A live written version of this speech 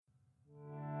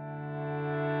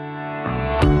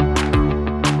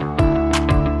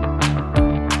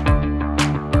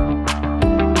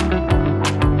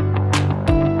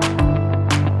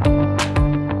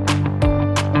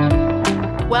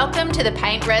to the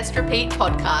Paint, Rest, Repeat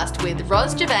podcast with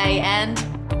Ros Gervais and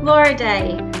Laura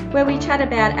Day, where we chat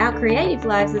about our creative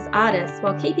lives as artists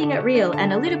while keeping it real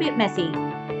and a little bit messy.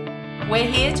 We're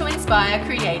here to inspire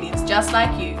creatives just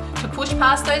like you to push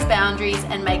past those boundaries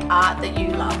and make art that you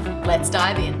love. Let's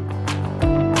dive in.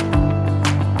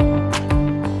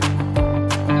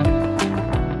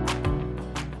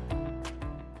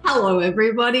 Hello,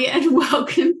 everybody, and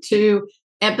welcome to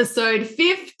episode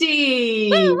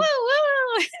 50. Woo, woo, woo.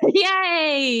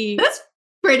 Yay. That's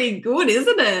pretty good,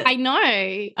 isn't it? I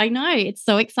know. It's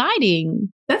so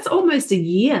exciting. That's almost a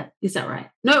year. Is that right?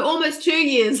 No, almost 2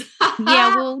 years.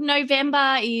 Yeah, well,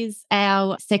 November is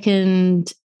our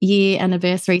second year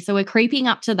anniversary, so we're creeping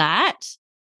up to that.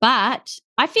 But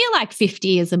I feel like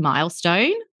 50 is a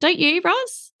milestone. Don't you,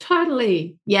 Ros?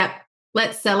 Totally. Yep.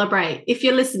 Let's celebrate. If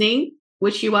you're listening,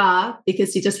 which you are,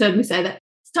 because you just heard me say that,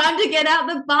 it's time to get out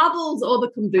the bubbles or the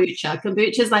kombucha.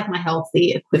 Kombucha is like my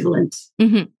healthy equivalent.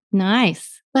 Mm-hmm.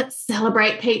 Nice. Let's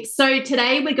celebrate, peeps. So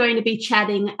today we're going to be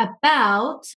chatting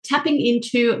about tapping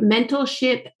into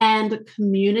mentorship and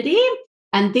community.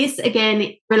 And this,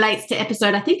 again, relates to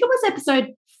episode, I think it was episode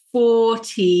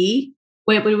 40,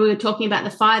 where we were talking about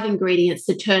the 5 ingredients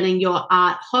to turning your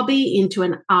art hobby into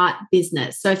an art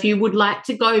business. So if you would like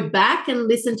to go back and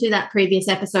listen to that previous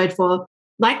episode for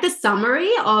like the summary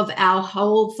of our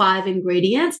whole 5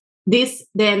 ingredients, this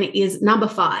then is number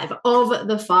 5 of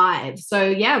the 5. So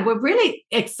yeah, we're really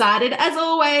excited, as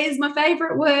always, my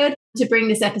favorite word, to bring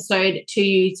this episode to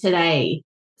you today.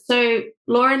 So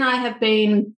Laura and I have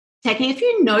been taking a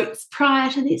few notes prior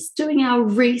to this, doing our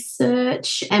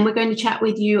research, and we're going to chat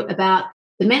with you about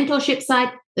the mentorship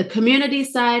side, the community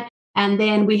side, and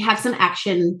then we have some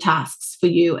action tasks for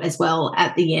you as well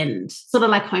at the end, sort of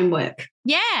like homework.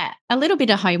 Yeah, a little bit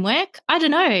of homework. I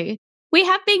don't know. We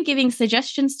have been giving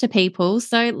suggestions to people,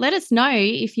 so let us know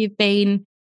if you've been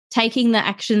taking the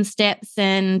action steps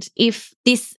and if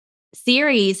this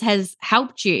series has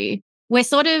helped you.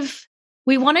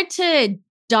 We wanted to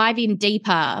dive in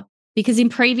deeper because in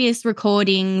previous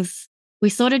recordings, we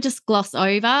sort of just gloss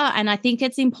over, and I think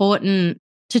it's important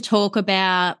to talk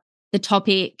about the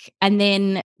topic and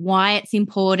then why it's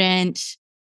important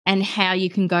and how you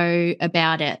can go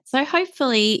about it. So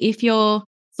hopefully if you're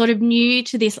sort of new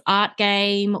to this art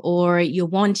game or you're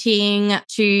wanting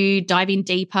to dive in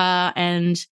deeper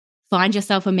and find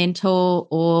yourself a mentor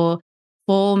or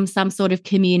form some sort of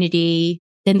community,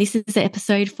 then this is the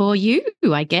episode for you,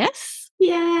 I guess.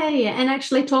 Yeah. And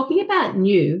actually talking about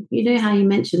new, you know how you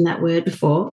mentioned that word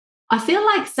before? I feel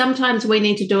like sometimes we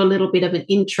need to do a little bit of an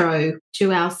intro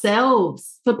to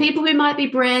ourselves for people who might be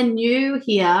brand new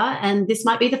here, and this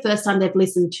might be the first time they've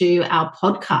listened to our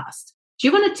podcast. Do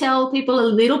you want to tell people a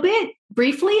little bit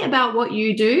briefly about what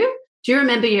you do? Do you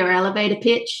remember your elevator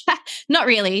pitch? Not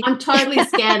really. I'm totally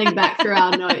scanning back through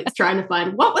our notes trying to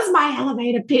find what was my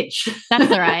elevator pitch. That's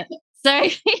all right. So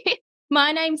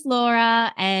my name's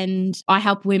Laura and I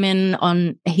help women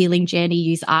on a healing journey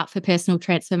use art for personal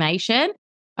transformation.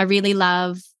 I really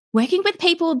love working with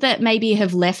people that maybe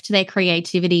have left their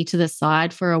creativity to the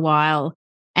side for a while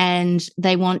and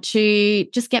they want to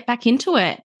just get back into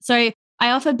it. So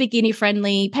I offer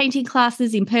beginner-friendly painting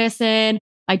classes in person.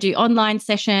 I do online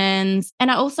sessions,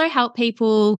 and I also help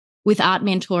people with art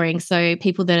mentoring, so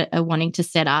people that are wanting to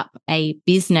set up a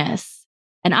business,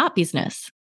 an art business.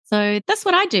 So that's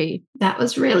what I do. That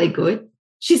was really good.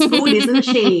 She's good, isn't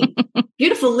she?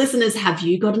 Beautiful listeners, have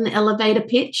you got an elevator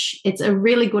pitch? It's a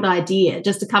really good idea.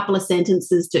 Just a couple of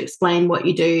sentences to explain what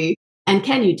you do. And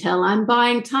can you tell I'm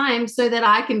buying time so that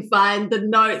I can find the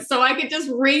notes so I can just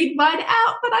read mine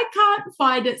out, but I can't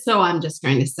find it. So I'm just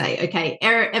going to say, okay,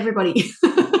 everybody.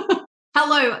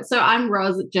 Hello. So I'm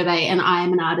Ros Gervais and I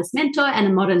am an artist mentor and a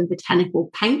modern botanical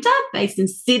painter based in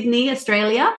Sydney,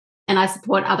 Australia. And I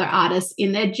support other artists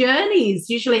in their journeys,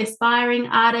 usually aspiring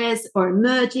artists or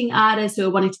emerging artists who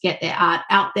are wanting to get their art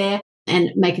out there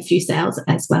and make a few sales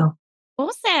as well.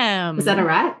 Awesome. Is that all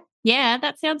right? Yeah,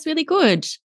 that sounds really good.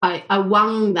 I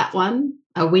wung that one.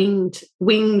 I winged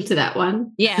that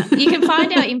one. Yeah, you can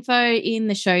find our info in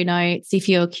the show notes if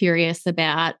you're curious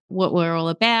about what we're all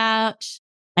about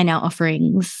and our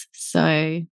offerings.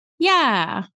 So,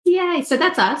 yeah. Yay. So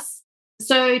that's us.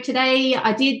 So today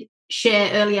I did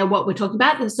share earlier what we're talking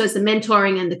about. So it's the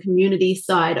mentoring and the community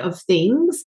side of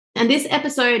things. And this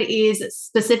episode is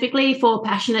specifically for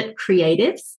passionate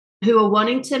creatives who are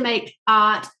wanting to make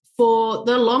art for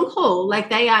the long haul. Like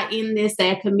they are in this, they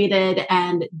are committed,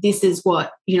 and this is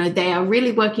what, they are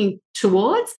really working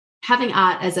towards, having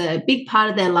art as a big part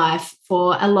of their life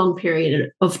for a long period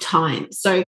of time.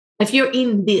 So if you're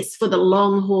in this for the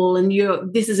long haul and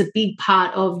this is a big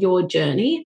part of your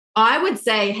journey, I would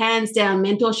say hands down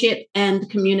mentorship and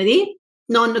community,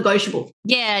 non-negotiable.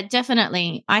 Yeah,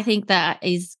 definitely. I think that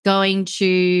is going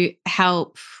to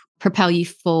help propel you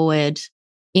forward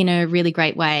in a really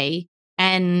great way.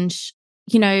 And,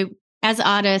 you know, as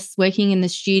artists working in the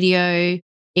studio,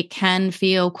 it can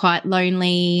feel quite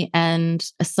lonely and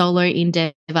a solo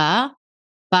endeavor,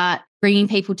 but bringing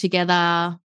people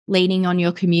together, leaning on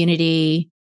your community,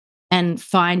 and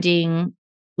finding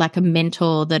like a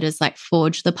mentor that has like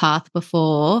forged the path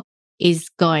before is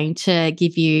going to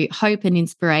give you hope and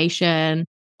inspiration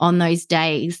on those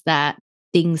days that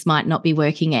things might not be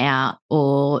working out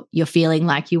or you're feeling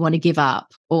like you want to give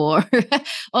up or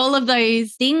all of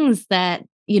those things that,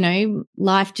 you know,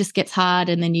 life just gets hard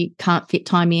and then you can't fit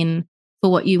time in for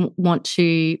what you want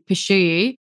to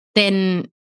pursue.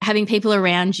 Then having people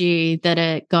around you that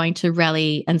are going to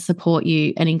rally and support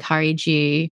you and encourage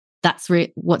you, that's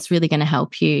what's really going to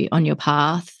help you on your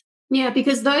path. Yeah,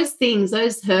 because those things,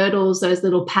 those hurdles, those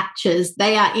little patches,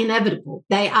 they are inevitable.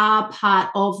 They are part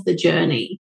of the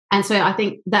journey. And so I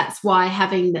think that's why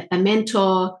having a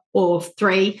mentor or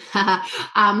three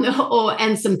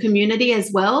and some community as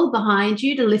well behind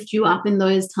you to lift you up in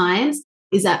those times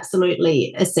is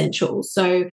absolutely essential.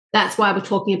 So that's why we're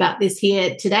talking about this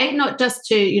here today, not just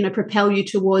to, you know, propel you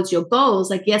towards your goals.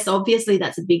 Like, yes, obviously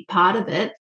that's a big part of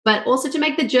it, but also to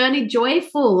make the journey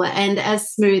joyful and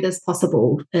as smooth as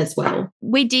possible as well.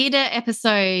 We did an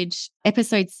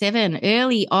episode 7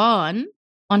 early on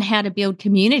how to build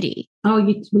community. Oh,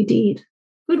 we did.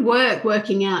 Good work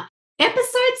working out.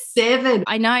 Episode 7.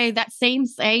 I know, that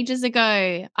seems ages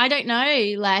ago. I don't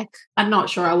know, like. I'm not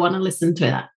sure I want to listen to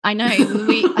that. I know.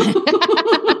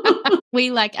 We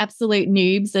like absolute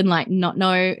noobs and like not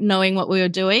knowing what we were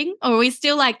doing. Or are we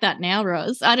still like that now,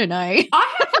 Roz? I don't know.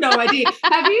 I have no idea.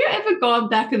 Have you ever gone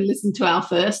back and listened to our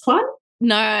first one?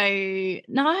 No.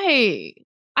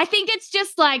 I think it's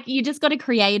just like you just got to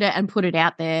create it and put it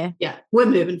out there. Yeah, we're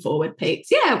moving forward, peeps.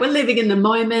 Yeah, we're living in the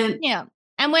moment. Yeah.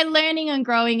 And we're learning and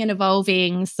growing and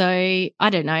evolving. So I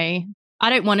don't know. I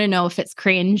don't want to know if it's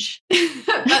cringe.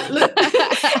 But look,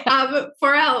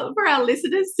 for our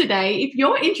listeners today, if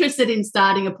you're interested in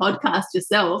starting a podcast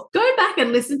yourself, go back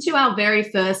and listen to our very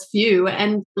first few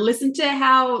and listen to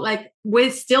how, like,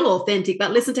 we're still authentic,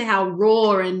 but listen to how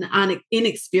raw and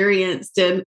inexperienced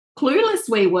and clueless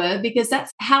we were, because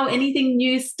that's how anything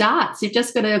new starts. You've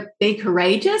just got to be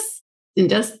courageous and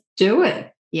just do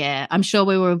it. Yeah, I'm sure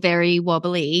we were very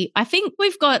wobbly. I think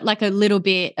we've got like a little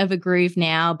bit of a groove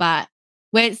now, but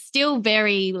we're still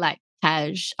very like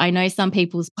cash. I know some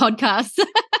people's podcasts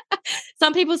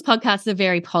are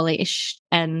very polished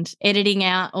and editing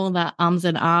out all the ums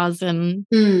and ahs and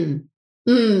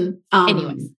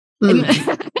anyways.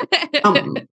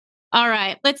 All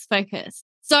right, let's focus.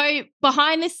 So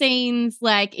behind the scenes,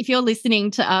 like if you're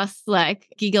listening to us like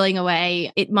giggling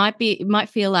away, it might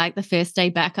feel like the first day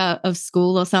back of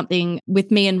school or something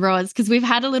with me and Roz, because we've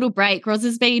had a little break. Roz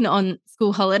has been on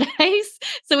school holidays,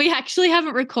 so we actually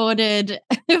haven't recorded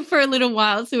for a little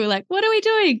while. So we're like, what are we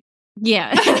doing?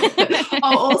 Yeah.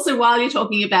 Oh, also, while you're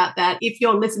talking about that, if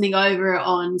you're listening over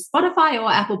on Spotify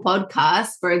or Apple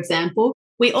Podcasts, for example,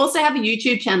 we also have a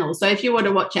YouTube channel. So if you want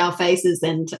to watch our faces,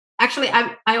 and actually,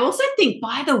 I also think,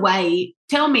 by the way,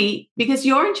 tell me, because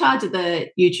you're in charge of the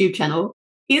YouTube channel,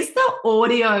 is the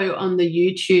audio on the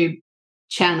YouTube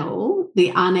channel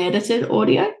the unedited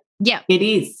audio? Yeah. It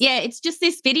is. Yeah, it's just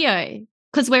this video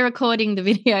because we're recording the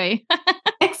video.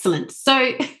 Excellent.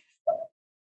 So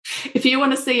if you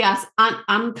want to see us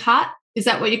uncut, is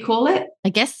that what you call it? I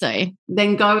guess so.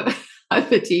 Then go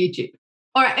over to YouTube.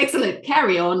 All right, excellent.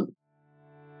 Carry on.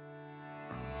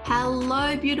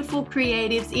 Hello, beautiful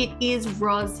creatives. It is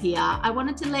Roz here. I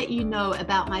wanted to let you know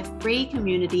about my free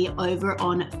community over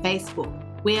on Facebook.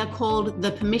 We are called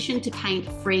the Permission to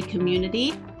Paint Free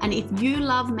Community. And if you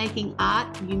love making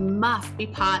art, you must be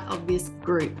part of this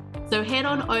group. So head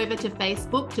on over to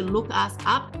Facebook to look us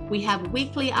up. We have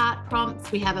weekly art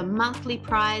prompts, we have a monthly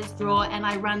prize draw, and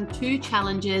I run 2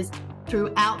 challenges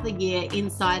throughout the year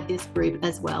inside this group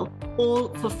as well, all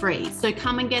for free. So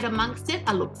come and get amongst it.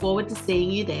 I look forward to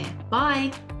seeing you there.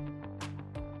 Bye.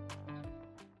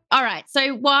 All right.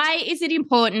 So why is it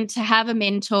important to have a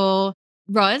mentor?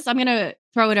 Roz, I'm going to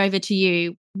throw it over to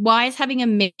you. Why is having a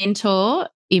mentor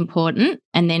important?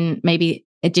 And then maybe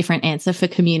a different answer for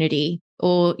community,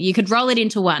 or you could roll it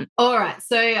into one. All right.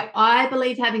 So I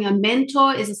believe having a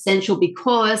mentor is essential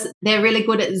because they're really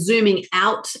good at zooming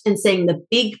out and seeing the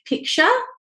big picture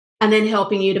and then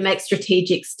helping you to make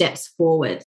strategic steps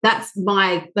forward. That's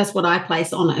what I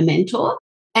place on a mentor.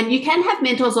 And you can have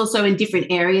mentors also in different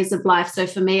areas of life. So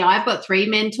for me, I've got 3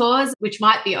 mentors, which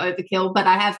might be overkill, but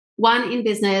I have one in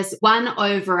business, one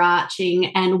overarching,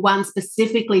 and one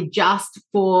specifically just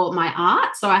for my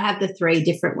art. So I have the 3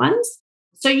 different ones.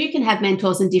 So you can have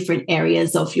mentors in different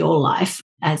areas of your life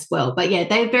as well. But yeah,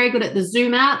 they're very good at the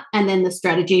zoom out and then the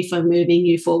strategy for moving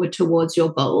you forward towards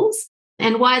your goals.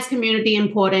 And why is community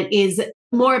important is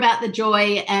more about the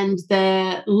joy and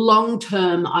the long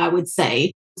term, I would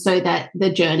say, so that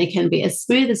the journey can be as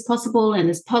smooth as possible and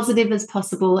as positive as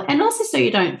possible. And also so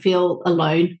you don't feel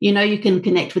alone. You can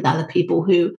connect with other people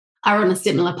who are on a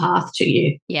similar path to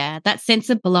you. Yeah, that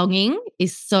sense of belonging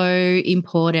is so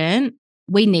important.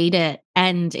 We need it.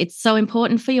 And it's so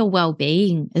important for your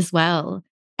well-being as well.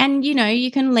 And,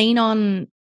 you can lean on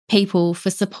people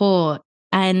for support.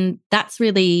 And that's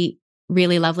really,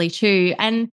 really lovely too.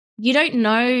 And you don't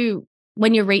know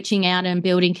when you're reaching out and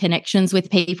building connections with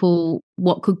people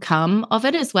what could come of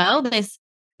it as well. There's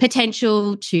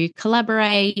potential to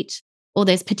collaborate, or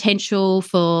there's potential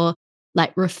for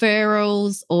like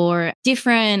referrals or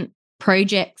different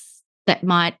projects that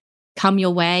might come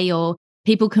your way, or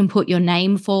people can put your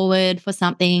name forward for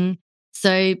something.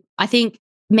 So I think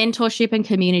mentorship and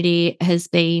community has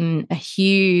been a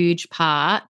huge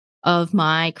part of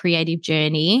my creative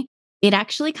journey. It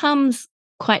actually comes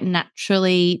quite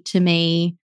naturally to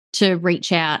me to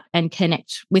reach out and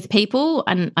connect with people.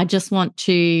 And I just want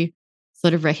to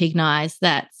sort of recognize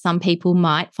that some people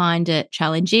might find it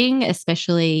challenging,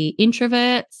 especially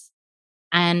introverts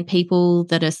and people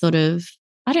that are sort of,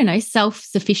 I don't know,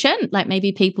 self-sufficient, like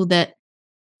maybe people that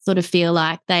sort of feel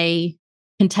like they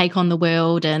can take on the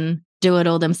world and do it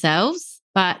all themselves.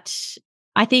 But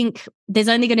I think there's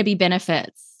only going to be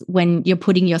benefits when you're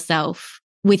putting yourself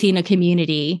within a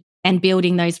community and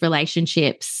building those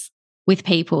relationships with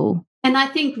people. And I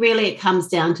think really it comes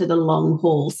down to the long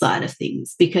haul side of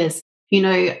things because,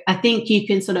 I think you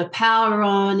can sort of power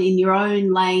on in your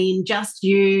own lane, just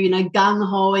you,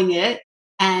 gung-hoing it.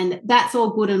 And that's all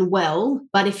good and well.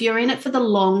 But if you're in it for the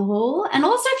long haul, and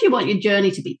also if you want your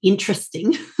journey to be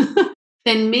interesting,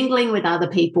 then mingling with other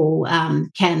people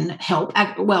can help,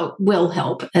 will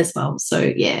help as well. So,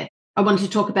 yeah, I wanted to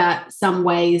talk about some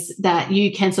ways that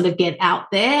you can sort of get out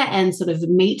there and sort of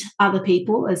meet other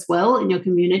people as well in your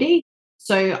community.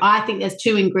 So I think there's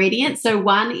 2 ingredients. So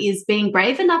one is being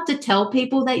brave enough to tell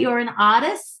people that you're an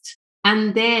artist,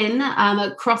 and then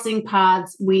crossing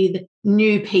paths with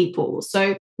new people.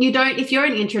 So if you're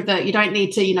an introvert, you don't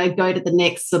need to, go to the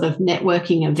next sort of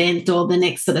networking event or the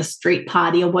next sort of street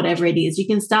party or whatever it is. You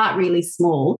can start really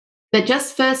small. But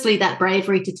just firstly, that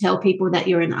bravery to tell people that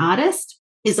you're an artist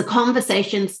is a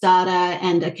conversation starter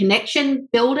and a connection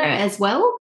builder as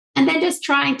well. And then just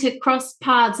trying to cross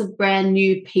paths of brand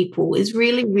new people is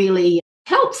really, really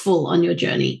helpful on your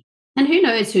journey. And who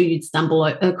knows who you'd stumble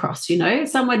across,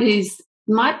 someone who's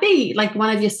might be like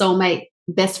one of your soulmate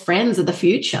best friends of the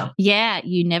future. Yeah,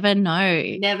 you never know.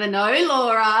 Never know,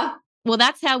 Laura. Well,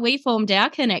 that's how we formed our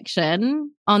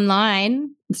connection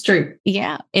online. It's true.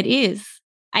 Yeah, it is.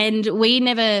 And we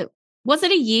never, was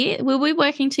it a year? Were we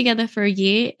working together for a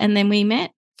year and then we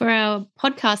met for our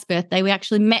podcast birthday? We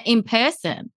actually met in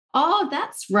person. Oh,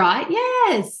 that's right.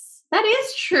 Yes, that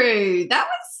is true. That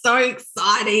was so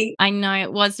exciting. I know,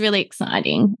 it was really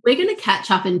exciting. We're going to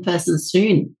catch up in person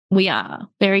soon. We are,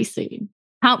 very soon.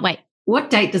 Can't wait. What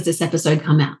date does this episode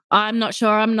come out? I'm not sure.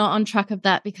 I'm not on track of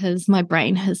that because my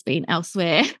brain has been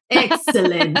elsewhere.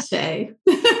 Excellent. So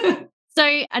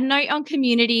a note on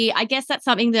community, I guess that's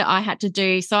something that I had to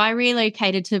do. So I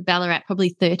relocated to Ballarat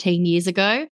probably 13 years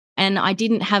ago and I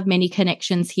didn't have many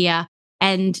connections here.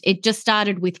 And it just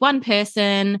started with one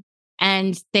person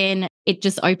and then it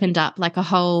just opened up like a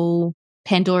whole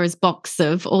Pandora's box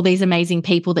of all these amazing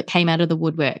people that came out of the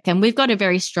woodwork. And we've got a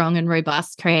very strong and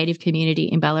robust creative community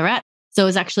in Ballarat. So it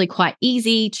was actually quite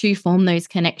easy to form those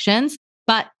connections.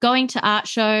 But going to art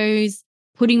shows,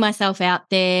 putting myself out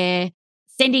there,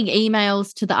 sending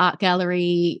emails to the art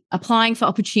gallery, applying for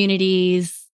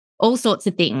opportunities, all sorts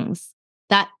of things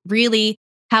that really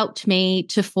helped me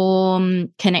to form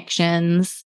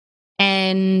connections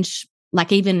and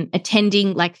like even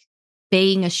attending, like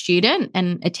being a student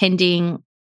and attending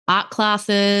art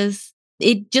classes.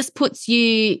 It just puts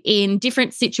you in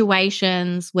different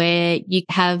situations where you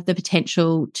have the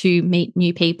potential to meet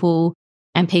new people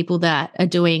and people that are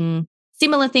doing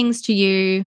similar things to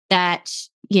you that,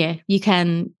 yeah, you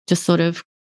can just sort of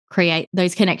create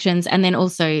those connections. And then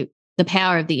also the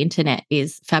power of the internet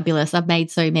is fabulous. I've made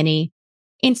so many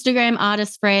Instagram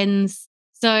artist friends.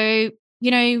 So,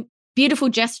 beautiful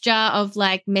gesture of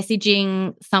like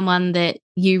messaging someone that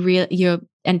you're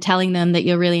and telling them that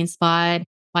you're really inspired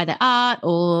by their art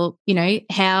or,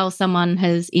 how someone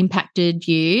has impacted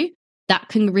you, that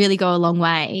can really go a long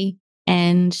way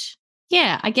And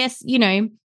yeah, I guess,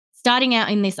 starting out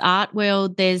in this art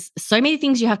world, there's so many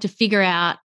things you have to figure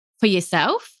out for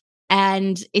yourself.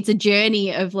 And it's a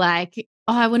journey of like,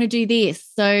 oh, I want to do this.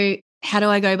 So how do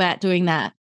I go about doing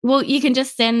that? Well, you can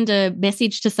just send a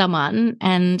message to someone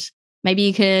and maybe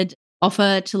you could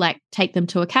offer to like take them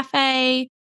to a cafe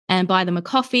and buy them a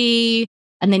coffee.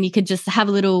 And then you could just have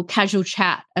a little casual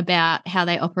chat about how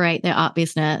they operate their art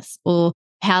business or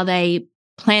how they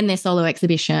plan their solo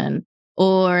exhibition.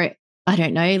 Or I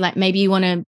don't know, like maybe you want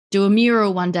to do a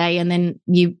mural one day and then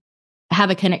you have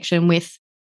a connection with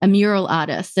a mural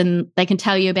artist and they can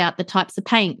tell you about the types of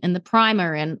paint and the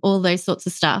primer and all those sorts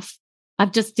of stuff.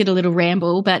 I've just did a little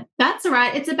ramble, but that's all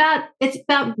right. It's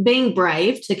about being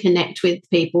brave to connect with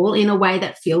people in a way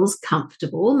that feels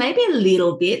comfortable, maybe a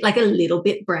little bit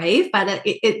brave, but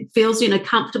it feels,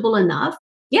 comfortable enough.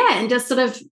 Yeah. And just sort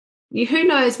of, who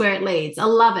knows where it leads. I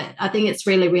love it. I think it's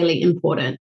really, really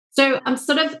important. So I'm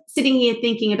sort of sitting here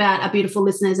thinking about our beautiful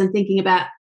listeners and thinking about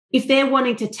if they're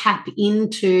wanting to tap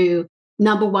into,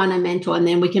 number one, a mentor, and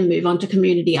then we can move on to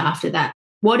community after that.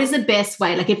 What is the best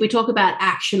way? Like if we talk about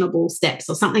actionable steps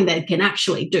or something they can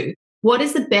actually do, what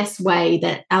is the best way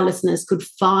that our listeners could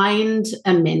find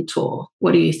a mentor?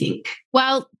 What do you think?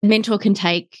 Well, mentor can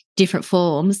take different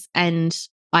forms and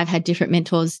I've had different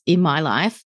mentors in my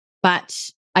life. But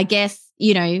I guess,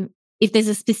 if there's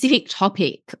a specific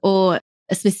topic or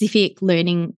a specific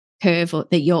learning curve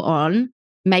that you're on,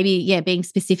 maybe, being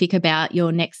specific about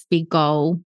your next big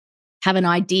goal, have an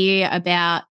idea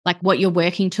about like what you're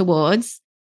working towards.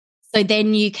 So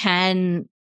then you can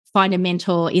find a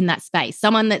mentor in that space,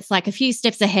 someone that's like a few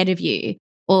steps ahead of you,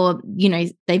 or,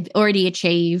 they've already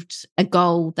achieved a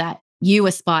goal that you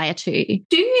aspire to.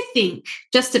 Do you think,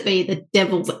 just to be the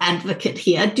devil's advocate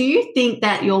here, do you think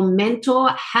that your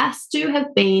mentor has to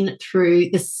have been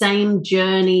through the same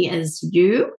journey as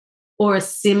you or a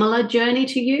similar journey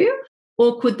to you?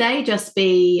 Or could they just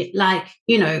be like,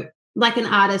 like an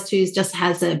artist who just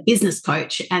has a business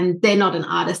coach and they're not an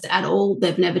artist at all.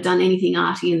 They've never done anything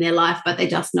arty in their life, but they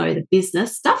just know the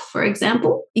business stuff, for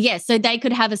example. Yeah, so they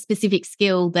could have a specific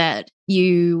skill that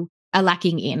you are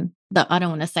lacking in. I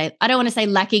don't want to say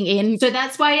lacking in. So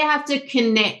that's why you have to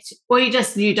connect, or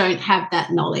you don't have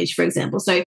that knowledge, for example.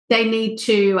 So they need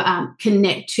to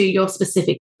connect to your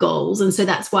specific goals. And so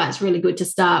that's why it's really good to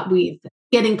start with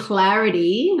getting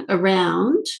clarity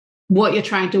around what you're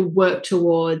trying to work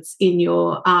towards in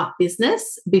your art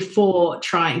business before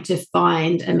trying to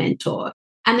find a mentor.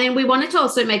 And then we wanted to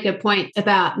also make a point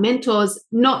about mentors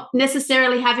not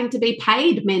necessarily having to be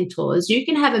paid mentors. You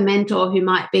can have a mentor who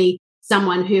might be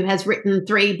someone who has written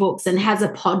 3 books and has a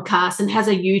podcast and has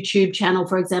a YouTube channel,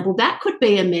 for example. That could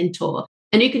be a mentor.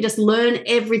 And you can just learn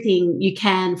everything you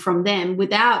can from them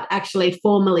without actually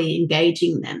formally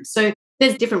engaging them. So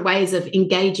there's different ways of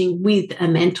engaging with a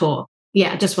mentor.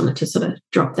 Yeah, I just wanted to sort of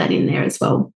drop that in there as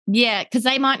well. Yeah, because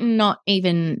they might not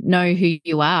even know who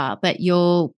you are, but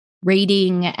you're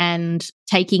reading and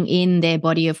taking in their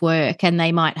body of work, and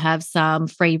they might have some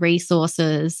free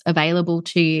resources available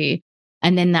to you.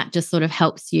 And then that just sort of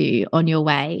helps you on your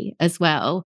way as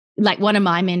well. Like one of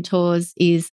my mentors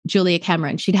is Julia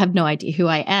Cameron. She'd have no idea who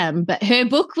I am, but her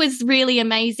book was really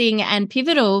amazing and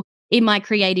pivotal in my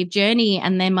creative journey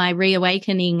and then my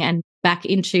reawakening and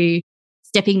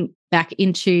stepping back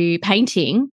into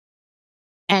painting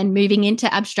and moving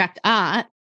into abstract art.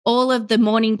 All of the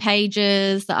morning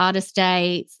pages, the artist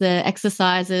dates, the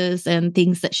exercises and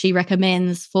things that she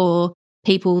recommends for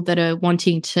people that are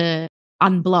wanting to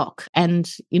unblock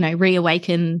and,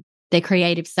 reawaken their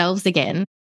creative selves again.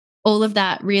 All of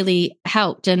that really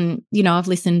helped. And, I've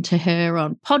listened to her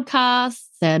on podcasts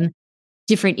and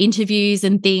different interviews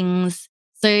and things.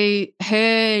 So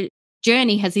her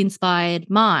journey has inspired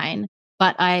mine,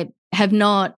 but I have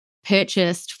not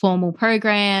purchased formal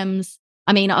programs.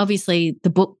 I mean, obviously the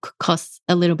book costs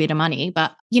a little bit of money,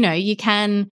 but, you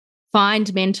can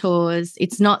find mentors.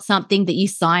 It's not something that you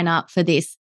sign up for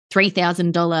this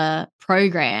 $3,000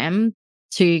 program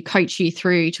to coach you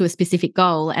through to a specific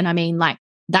goal. And I mean, like,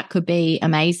 that could be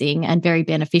amazing and very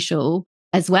beneficial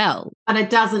as well. But it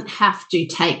doesn't have to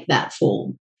take that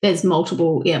form. There's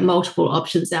multiple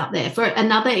options out there. For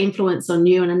another influence on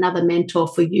you and another mentor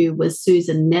for you was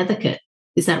Susan Nethercutt.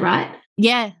 Is that right?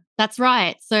 Yeah, that's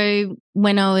right. So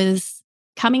when I was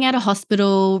coming out of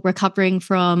hospital, recovering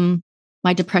from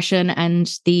my depression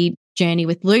and the journey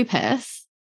with lupus,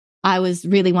 I was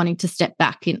really wanting to step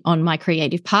back on my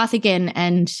creative path again.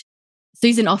 And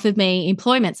Susan offered me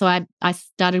employment. So I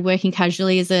started working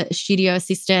casually as a studio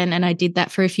assistant, and I did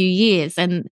that for a few years.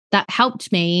 And that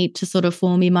helped me to sort of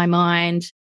form in my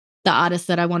mind the artist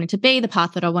that I wanted to be, the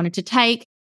path that I wanted to take.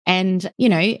 And,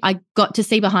 I got to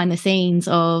see behind the scenes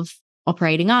of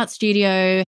operating art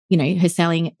studio, her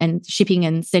selling and shipping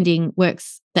and sending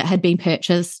works that had been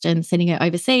purchased and sending it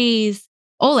overseas,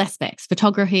 all aspects,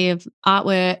 photography of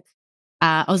artwork.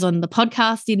 I was on the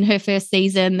podcast in her first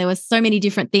season. There were so many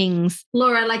different things.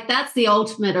 Laura, like that's the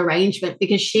ultimate arrangement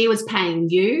because she was paying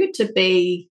you to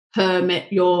be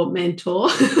your mentor.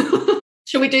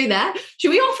 Should we do that?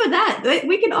 Should we offer that?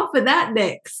 We can offer that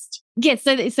next. Yeah,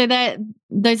 so that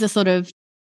those are sort of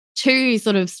two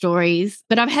sort of stories,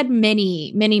 but I've had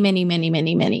many, many, many, many,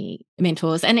 many, many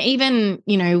mentors. And even,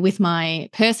 with my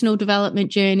personal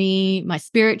development journey, my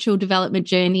spiritual development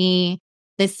journey,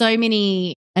 there's so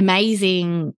many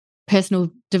amazing personal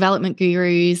development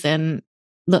gurus, and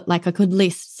look, like I could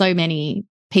list so many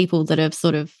people that have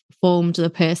sort of formed the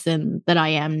person that I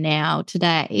am now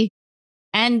today.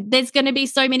 And there's going to be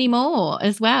so many more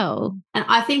as well. And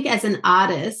I think as an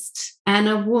artist and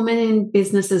a woman in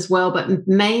business as well, but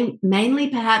mainly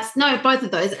perhaps, no, both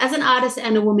of those, as an artist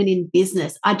and a woman in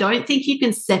business, I don't think you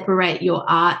can separate your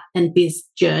art and biz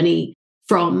journey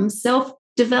from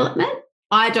self-development.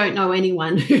 I don't know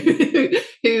anyone who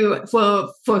for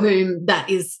whom that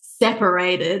is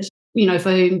separated,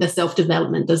 for whom the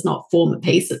self-development does not form a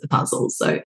piece of the puzzle.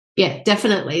 So yeah,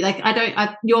 definitely. Like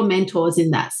your mentors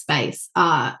in that space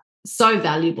are so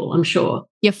valuable, I'm sure.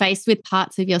 You're faced with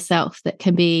parts of yourself that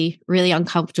can be really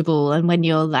uncomfortable. And when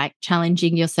you're like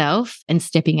challenging yourself and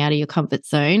stepping out of your comfort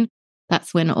zone,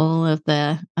 that's when all of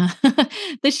the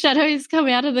the shadows come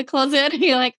out of the closet.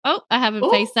 You're like, oh, I haven't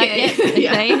faced that yet.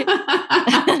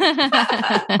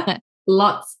 Okay.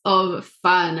 Lots of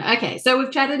fun. Okay, so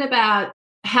we've chatted about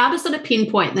how to sort of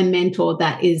pinpoint the mentor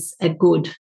that is a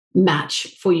good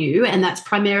match for you. And that's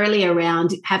primarily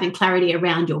around having clarity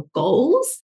around your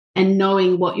goals and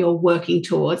knowing what you're working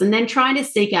towards, and then trying to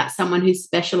seek out someone who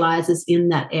specializes in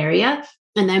that area.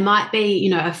 And they might be,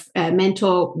 a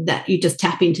mentor that you just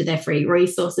tap into their free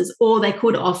resources, or they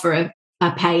could offer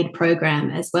a paid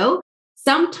program as well.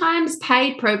 Sometimes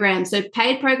paid programs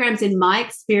in my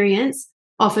experience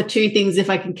offer two things, if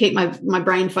I can keep my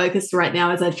brain focused right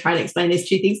now as I try to explain these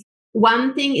two things.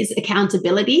 One thing is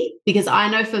accountability, because I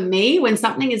know for me, when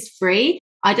something is free,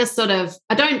 I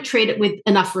don't treat it with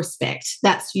enough respect.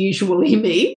 That's usually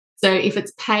me. So if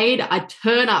it's paid, I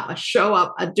turn up, I show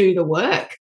up, I do the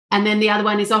work. And then the other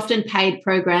one is often paid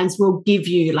programs will give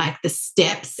you like the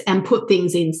steps and put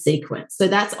things in sequence. So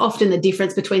that's often the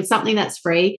difference between something that's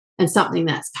free and something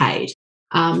that's paid.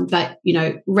 But,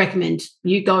 recommend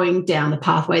you going down the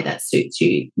pathway that suits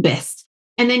you best.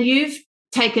 And then you've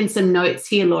taken some notes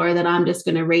here, Laura, that I'm just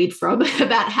going to read from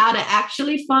about how to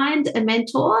actually find a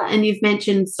mentor. And you've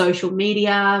mentioned social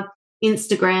media,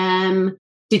 Instagram.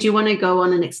 Did you want to go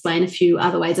on and explain a few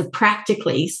other ways of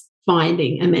practically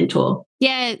finding a mentor?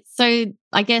 Yeah. So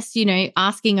I guess,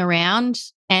 asking around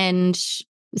and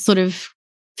sort of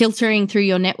filtering through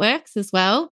your networks as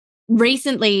well.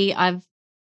 Recently, I've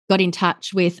got in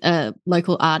touch with a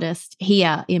local artist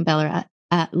here in Ballarat,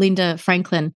 Linda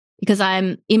Franklin, because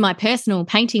I'm in my personal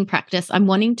painting practice, I'm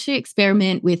wanting to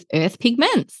experiment with earth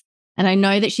pigments. And I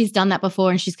know that she's done that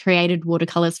before and she's created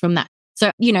watercolors from that.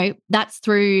 So, that's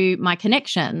through my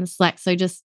connections.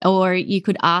 Or you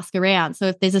could ask around. So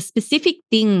if there's a specific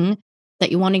thing that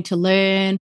you're wanting to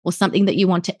learn or something that you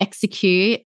want to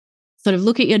execute, sort of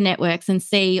look at your networks and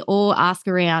see, or ask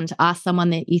around, ask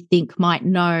someone that you think might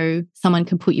know, someone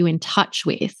can put you in touch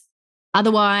with.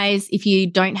 Otherwise, if you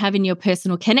don't have in your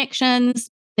personal connections,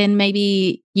 then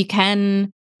maybe you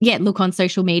can, look on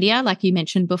social media, like you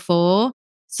mentioned before.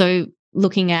 So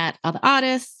looking at other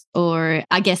artists, or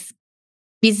I guess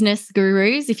business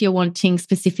gurus, if you're wanting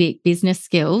specific business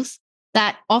skills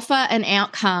that offer an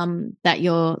outcome that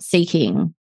you're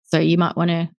seeking. So you might want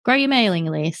to grow your mailing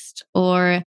list,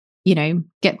 or,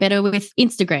 get better with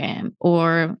Instagram,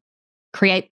 or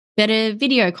create better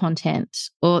video content,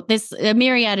 or there's a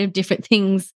myriad of different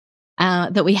things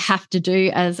that we have to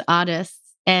do as artists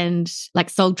and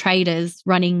like sole traders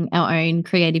running our own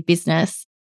creative business,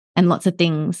 and lots of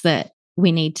things that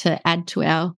we need to add to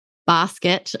our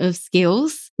basket of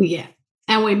skills. Yeah.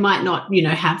 And we might not,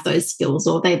 have those skills,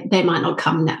 or they might not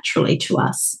come naturally to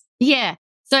us. Yeah.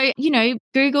 So,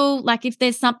 Google, like if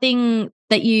there's something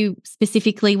that you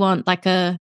specifically want, like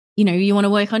you want to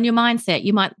work on your mindset,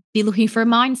 you might be looking for a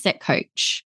mindset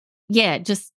coach. Yeah.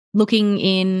 Just looking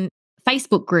in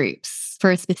Facebook groups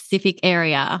for a specific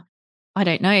area. I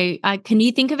don't know. Can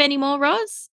you think of any more,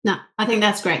 Roz? No, I think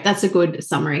that's great. That's a good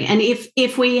summary. And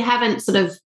if we haven't sort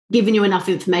of given you enough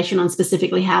information on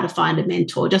specifically how to find a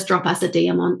mentor, just drop us a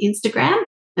DM on Instagram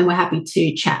and we're happy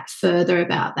to chat further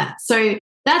about that. So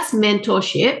that's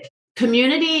mentorship.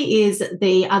 community is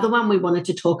the other one we wanted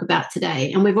to talk about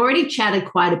today. And we've already chatted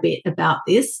quite a bit about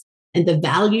this and the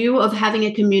value of having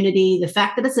a community, the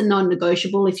fact that it's a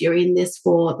non-negotiable if you're in this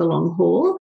for the long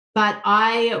haul. But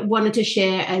I wanted to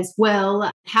share as well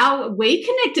how we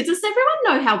connected. Does everyone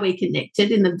know how we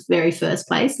connected in the very first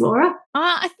place, Laura?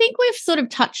 I think we've sort of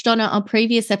touched on it on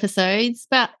previous episodes,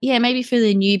 but yeah, maybe for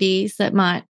the newbies that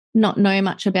might not know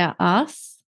much about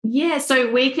us. Yeah,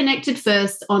 so we connected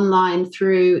first online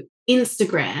through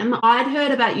Instagram. I'd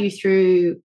heard about you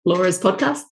through Laura's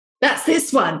podcast. That's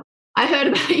this one. I heard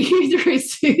about you through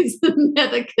Susan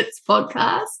Nethercott's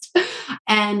podcast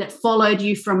and followed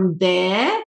you from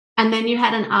there. And then you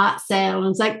had an art sale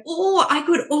and it's like, I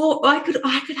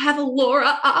could have a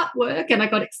Laura artwork. And I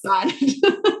got excited.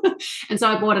 And so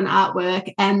I bought an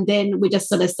artwork and then we just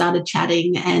sort of started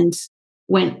chatting and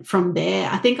went from there.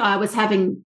 I think I was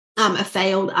having a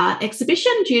failed art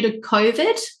exhibition due to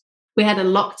COVID. We had a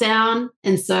lockdown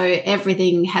and so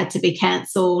everything had to be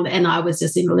cancelled and I was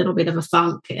just in a little bit of a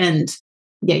funk and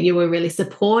yeah, you were really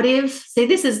supportive. See,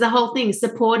 this is the whole thing,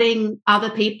 supporting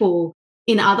other people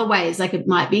in other ways, like it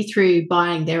might be through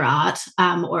buying their art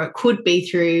or it could be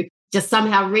through just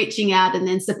somehow reaching out and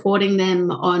then supporting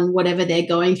them on whatever they're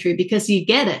going through because you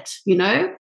get it, you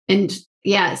know? And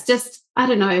yeah, it's just, I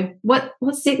don't know,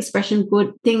 what's the expression?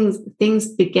 Good things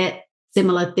beget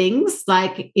similar things.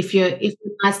 Like if you're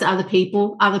nice to other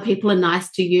people are nice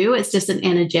to you. It's just an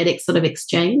energetic sort of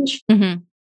exchange. Mm-hmm.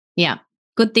 Yeah.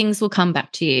 Good things will come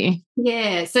back to you.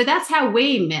 Yeah. So that's how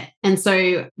we met. And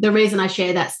so the reason I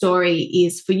share that story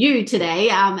is for you today,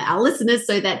 our listeners,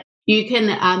 so that you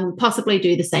can possibly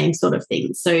do the same sort of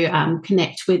thing. So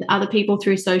connect with other people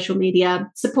through social media,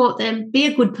 support them, be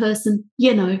a good person,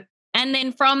 you know. And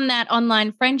then from that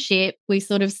online friendship, we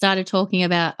sort of started talking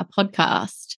about a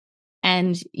podcast.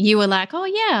 And you were like, oh,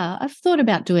 yeah, I've thought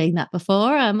about doing that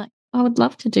before. I'm like, I would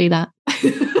love to do that.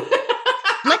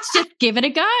 Let's just give it a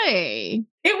go. It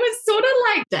was sort of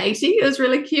like dating. It was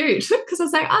really cute because I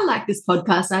was like, I like this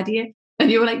podcast idea. And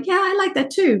you were like, yeah, I like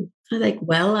that too. I was like,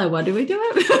 well, why do we do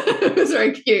it? It was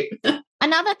very cute.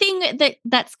 Another thing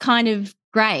that's kind of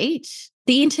great,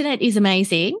 the internet is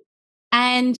amazing.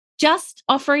 And just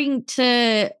offering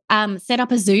to set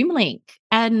up a Zoom link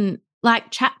and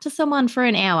like chat to someone for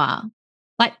an hour,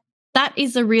 like that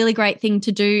is a really great thing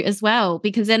to do as well,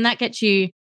 because then that gets you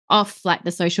off like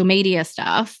the social media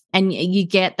stuff and you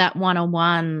get that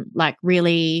one-on-one, like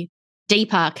really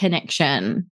deeper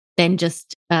connection than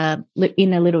just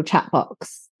in a little chat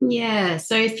box. Yeah.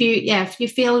 So if you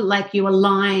feel like you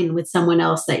align with someone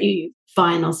else that you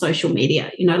find on social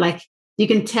media, you know, like you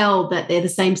can tell that they're the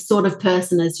same sort of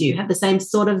person as you, have the same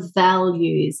sort of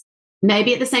values,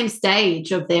 maybe at the same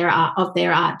stage of their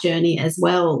art journey as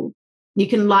well. You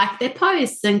can like their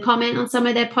posts and comment on some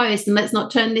of their posts, and let's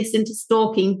not turn this into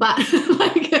stalking, but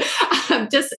like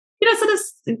just, you know, sort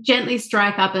of gently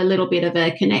strike up a little bit of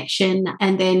a connection,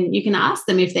 and then you can ask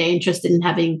them if they're interested in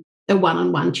having a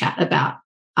one-on-one chat about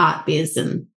art biz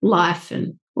and life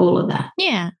and all of that.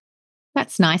 Yeah,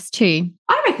 that's nice too.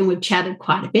 I reckon we've chatted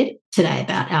quite a bit today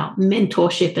about our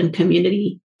mentorship and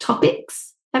community topics.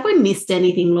 Have we missed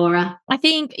anything, Laura? I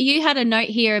think you had a note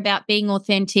here about being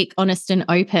authentic, honest, and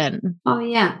open. Oh,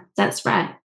 yeah, that's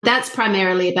right. That's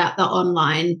primarily about the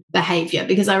online behavior,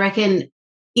 because I reckon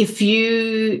if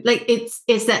you like,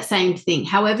 it's that same thing.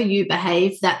 However you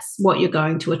behave, that's what you're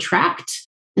going to attract.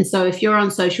 And so if you're on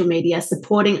social media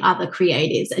supporting other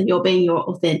creatives and you're being your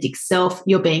authentic self,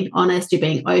 you're being honest, you're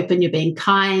being open, you're being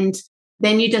kind,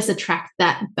 then you just attract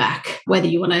that back, whether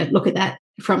you want to look at that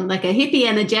from like a hippie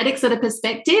energetic sort of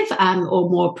perspective or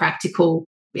more practical.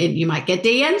 And you might get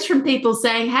DMs from people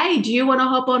saying, hey, do you want to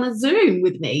hop on a Zoom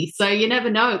with me? So you never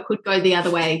know, it could go the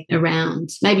other way around.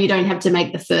 Maybe you don't have to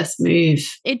make the first move.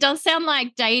 It does sound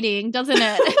like dating, doesn't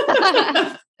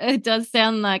it? It does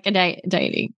sound like a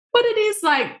dating. But it is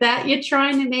like that. You're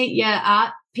trying to meet your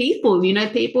art people, you know,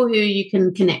 people who you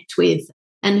can connect with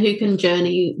and who can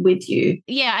journey with you.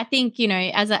 Yeah, I think, you know,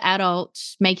 as an adult,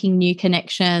 making new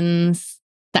connections,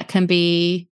 that can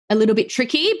be a little bit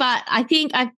tricky, but I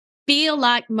feel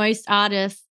like most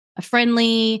artists are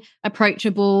friendly,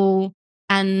 approachable,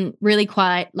 and really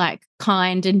quite like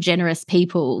kind and generous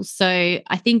people. So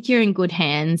I think you're in good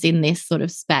hands in this sort of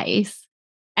space.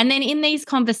 And then in these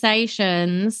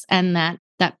conversations and that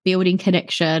building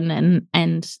connection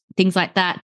and things like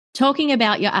that, talking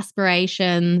about your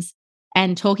aspirations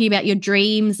and talking about your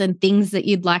dreams and things that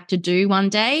you'd like to do one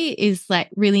day is like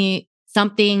really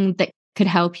something that could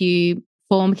help you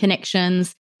form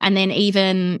connections. And then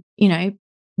even, you know,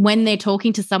 when they're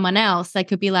talking to someone else, they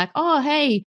could be like, oh,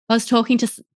 hey, I was talking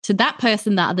to that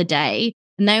person the other day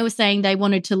and they were saying they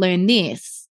wanted to learn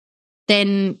this,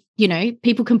 then,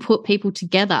 people can put people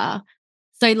together.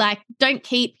 So like, don't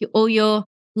keep all your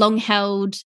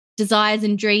long-held desires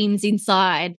and dreams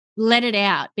inside. Let it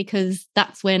out, because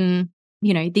that's when,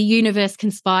 the universe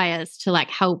conspires to like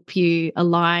help you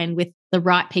align with the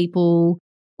right people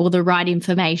or the right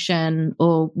information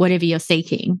or whatever you're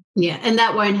seeking. Yeah, and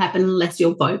that won't happen unless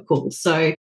you're vocal.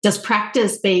 So just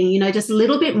practice being, just a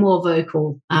little bit more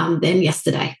vocal than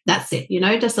yesterday. That's it,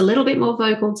 just a little bit more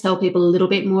vocal. Tell people a little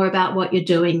bit more about what you're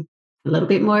doing, a little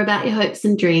bit more about your hopes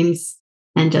and dreams,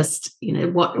 and just,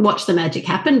 watch the magic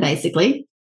happen, basically.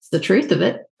 It's the truth of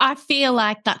it. I feel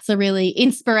like that's a really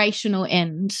inspirational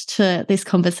end to this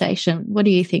conversation. What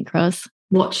do you think, Ros?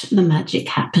 Watch the magic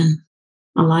happen.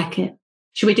 I like it.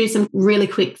 Should we do some really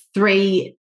quick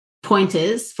 3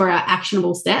 pointers for our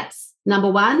actionable steps?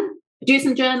 Number 1, do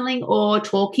some journaling or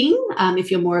talking,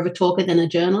 if you're more of a talker than a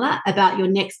journaler, about your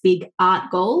next big art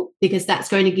goal, because that's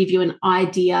going to give you an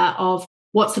idea of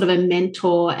what sort of a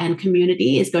mentor and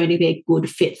community is going to be a good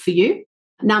fit for you.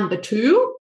 Number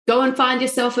 2, go and find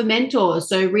yourself a mentor.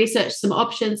 So research some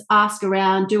options, ask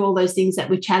around, do all those things that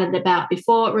we chatted about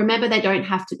before. Remember, they don't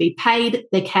have to be paid.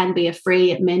 There can be a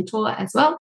free mentor as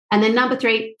well. And then number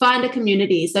 3, find a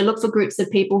community. So look for groups of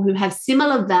people who have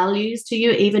similar values to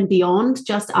you, even beyond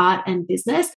just art and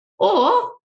business,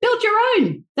 or build your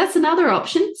own. That's another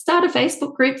option. Start a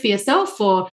Facebook group for yourself,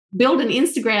 or build an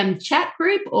Instagram chat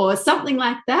group or something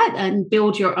like that, and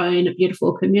build your own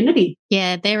beautiful community.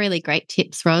 Yeah, they're really great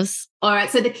tips, Ros. All right.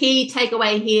 So the key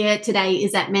takeaway here today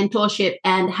is that mentorship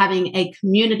and having a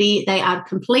community, they are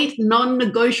complete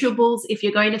non-negotiables if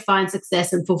you're going to find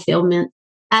success and fulfillment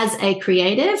as a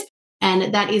creative.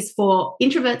 And that is for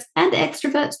introverts and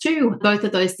extroverts too. Both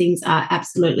of those things are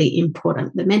absolutely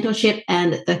important, the mentorship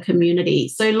and the community.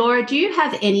 So Laura, do you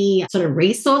have any sort of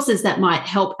resources that might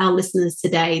help our listeners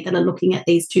today that are looking at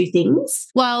these 2 things?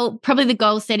 Well, probably the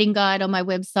goal setting guide on my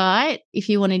website, if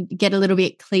you want to get a little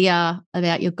bit clear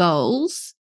about your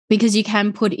goals, because you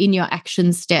can put in your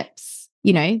action steps,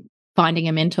 finding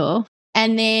a mentor.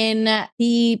 And then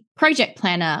the project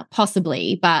planner,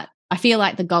 possibly, but I feel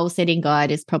like the goal setting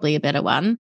guide is probably a better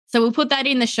one. So we'll put that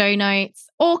in the show notes,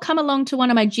 or come along to one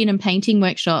of my gin and painting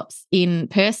workshops in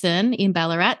person in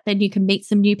Ballarat. Then you can meet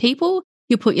some new people.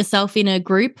 You'll put yourself in a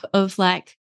group of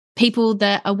like people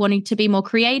that are wanting to be more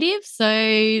creative.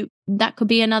 So that could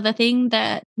be another thing,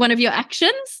 that one of your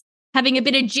actions. Having a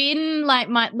bit of gin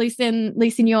might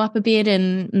loosen you up a bit,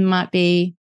 and might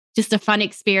be just a fun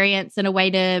experience and a way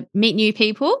to meet new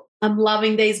people. I'm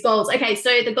loving these goals. Okay,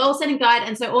 so the goal setting guide,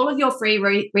 and so all of your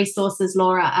free resources,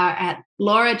 Laura, are at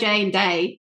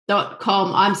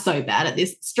laurajaneday.com. I'm so bad at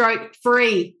this. Stroke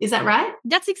free. Is that right?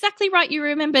 That's exactly right. You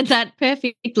remembered that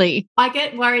perfectly. I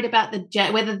get worried about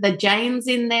whether the Jane's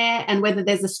in there and whether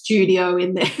there's a studio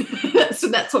in there. So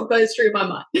that's what goes through my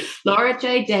mind.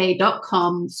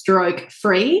 laurajaneday.com stroke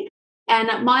free.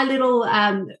 And my little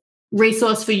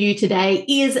resource for you today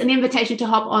is an invitation to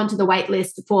hop onto the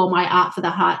waitlist for my Art for the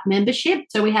Heart membership.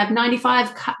 So we have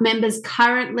 95 members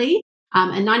currently,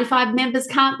 and 95 members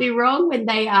can't be wrong when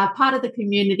they are part of the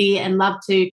community and love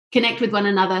to connect with one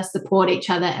another, support each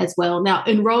other as well. Now,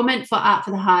 enrollment for Art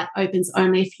for the Heart opens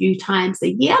only a few times a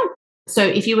year. So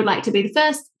if you would like to be the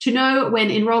first to know when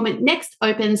enrollment next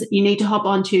opens, you need to hop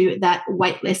onto that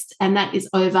waitlist, and that is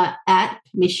over at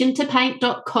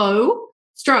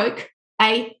permissiontopaint.co/AFH.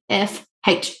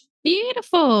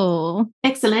 Beautiful.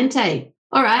 Excelente.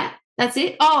 All right, that's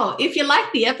it. Oh, if you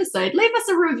like the episode, leave us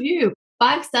a review.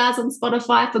 5 stars on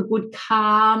Spotify for good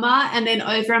karma. And then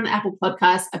over on Apple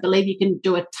Podcasts, I believe you can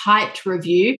do a typed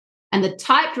review. And the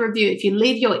typed review, if you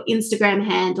leave your Instagram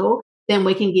handle, then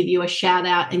we can give you a shout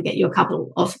out and get you a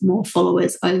couple of more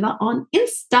followers over on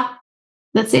Insta.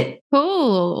 That's it.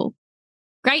 Cool.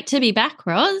 Great to be back,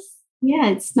 Ros. Yeah,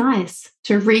 it's nice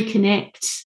to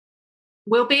reconnect.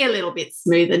 We'll be a little bit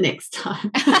smoother next time.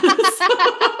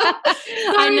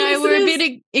 I know, we're a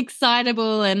bit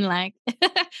excitable and like,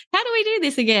 how do we do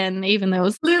this again? Even though it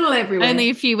was little everywhere. Only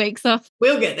a few weeks off.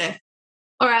 We'll get there.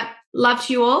 All right. Love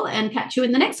to you all and catch you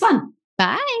in the next one.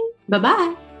 Bye.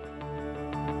 Bye-bye.